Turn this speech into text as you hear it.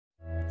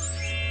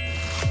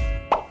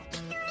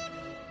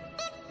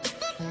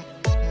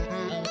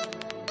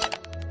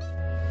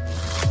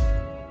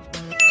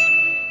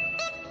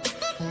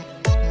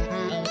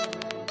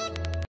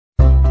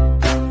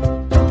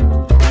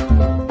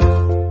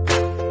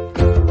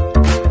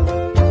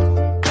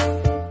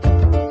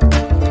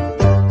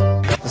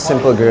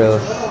simple girl,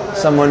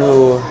 someone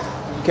who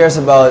cares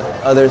about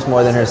others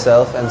more than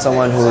herself, and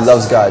someone who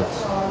loves God.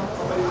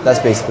 That's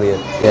basically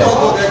it. Yeah.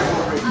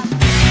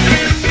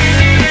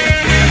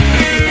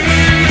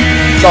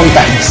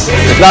 Sometimes,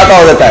 not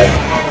all the time.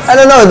 I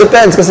don't know, it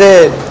depends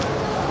kasi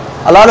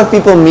a lot of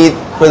people meet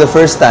for the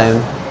first time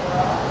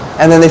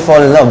and then they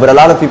fall in love, but a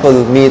lot of people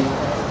meet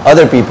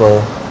other people.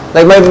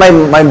 Like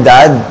my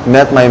dad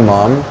met my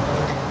mom.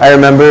 I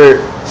remember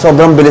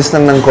sobrang bilis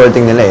lang ng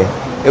courting nila eh.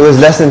 It was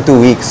less than 2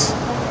 weeks.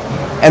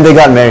 And they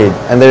got married.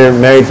 And they're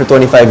married for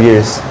 25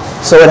 years.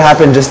 So it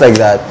happened just like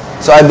that.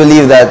 So I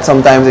believe that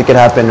sometimes it could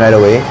happen right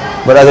away,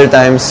 but other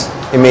times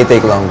it may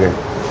take longer.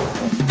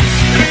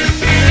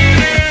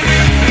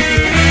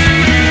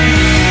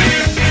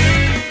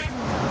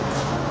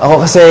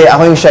 Ako kasi,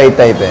 ako yung shy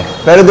type eh.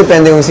 Pero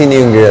depende kung sino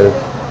yung girl.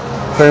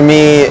 For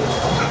me,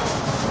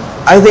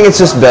 I think it's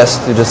just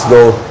best to just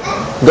go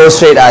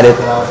straight at it.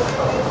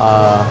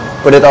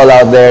 Put it all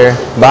out there.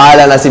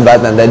 Bahala na si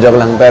Batman, joke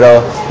lang.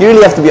 Pero you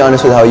really have to be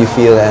honest with how you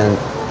feel, and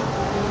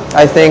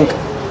I think,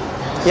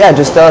 yeah,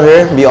 just tell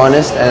her, be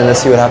honest, and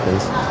let's see what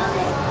happens.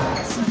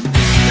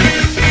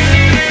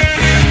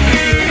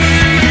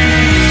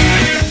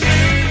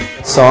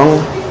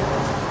 Song?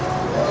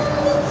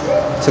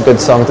 It's a good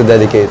song to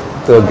dedicate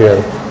to a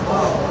girl.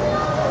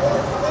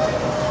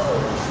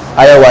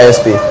 Ayaw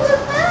YSP.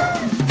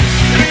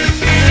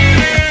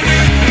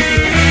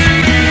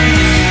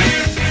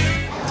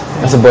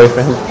 As a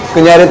boyfriend.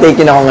 Kunyari,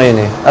 taken ako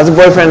ngayon eh. As a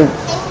boyfriend,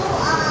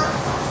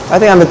 I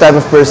think I'm the type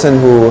of person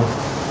who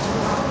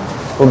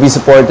will be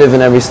supportive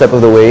in every step of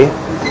the way.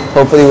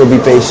 Hopefully will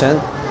be patient.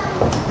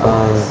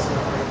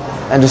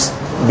 And just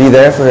be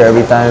there for her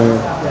every time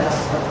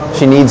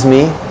she needs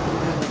me.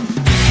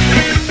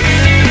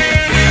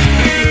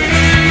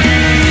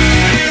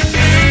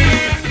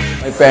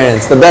 My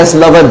parents, the best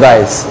love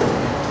advice.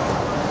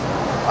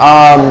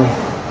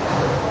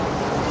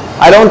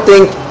 I don't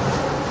think,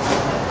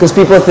 because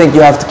people think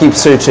you have to keep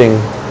searching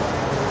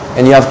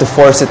and you have to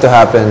force it to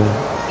happen.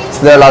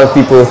 So there are a lot of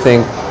people who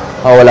think,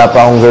 oh, wala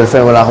pa akong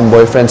girlfriend, wala akong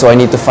boyfriend, so I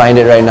need to find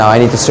it right now.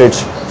 I need to search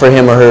for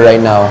him or her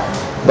right now.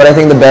 But I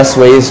think the best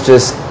way is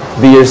just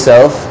be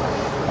yourself.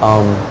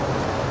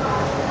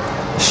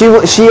 She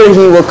or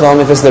he will come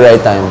if it's the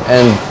right time.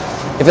 And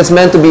if it's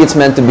meant to be, it's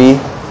meant to be.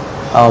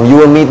 You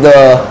will meet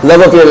the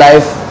love of your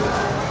life.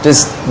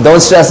 Just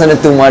don't stress on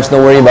it too much.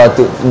 Don't worry about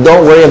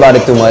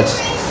it too much.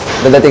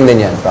 Dadating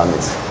din yan,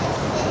 promise.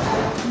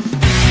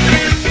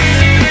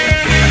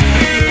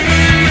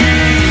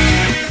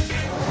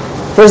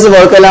 First of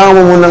all, kailangan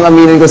mo munang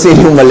aminin ko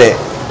sino yung mali.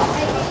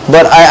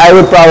 But I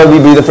would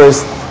probably be the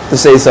first to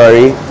say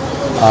sorry.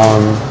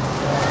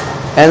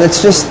 And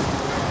it's just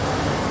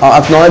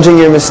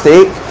acknowledging your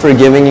mistake,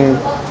 forgiving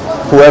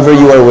whoever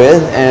you are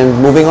with, and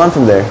moving on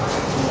from there.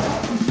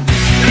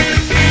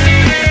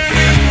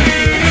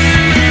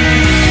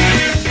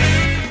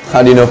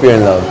 How do you know if you're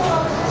in love?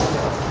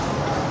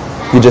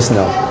 You just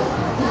know.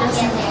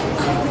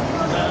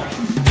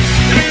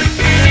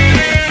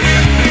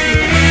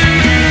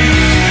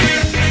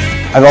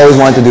 I've always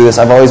wanted to do this.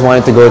 I've always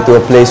wanted to go to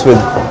a place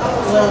with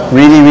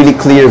really, really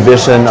clear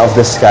vision of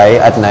the sky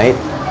at night.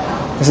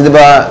 Kasi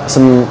diba,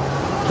 some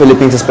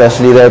Philippines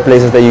especially, there are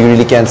places that you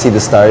really can't see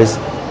the stars.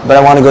 But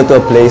I want to go to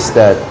a place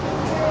that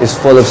is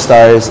full of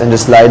stars and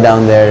just lie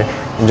down there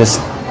and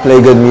just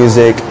play good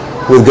music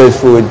with good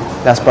food.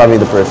 That's probably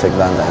the perfect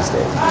Valentine's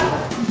Day.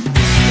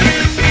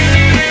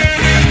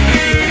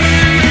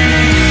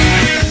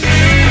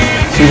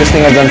 Sweetest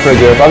thing I've done for a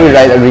girl, probably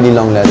write a really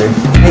long letter.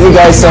 Thank you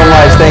guys so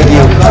much, thank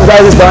you.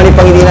 Guys, it's Donny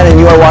Pangilinan and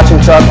you are watching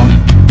Chuck.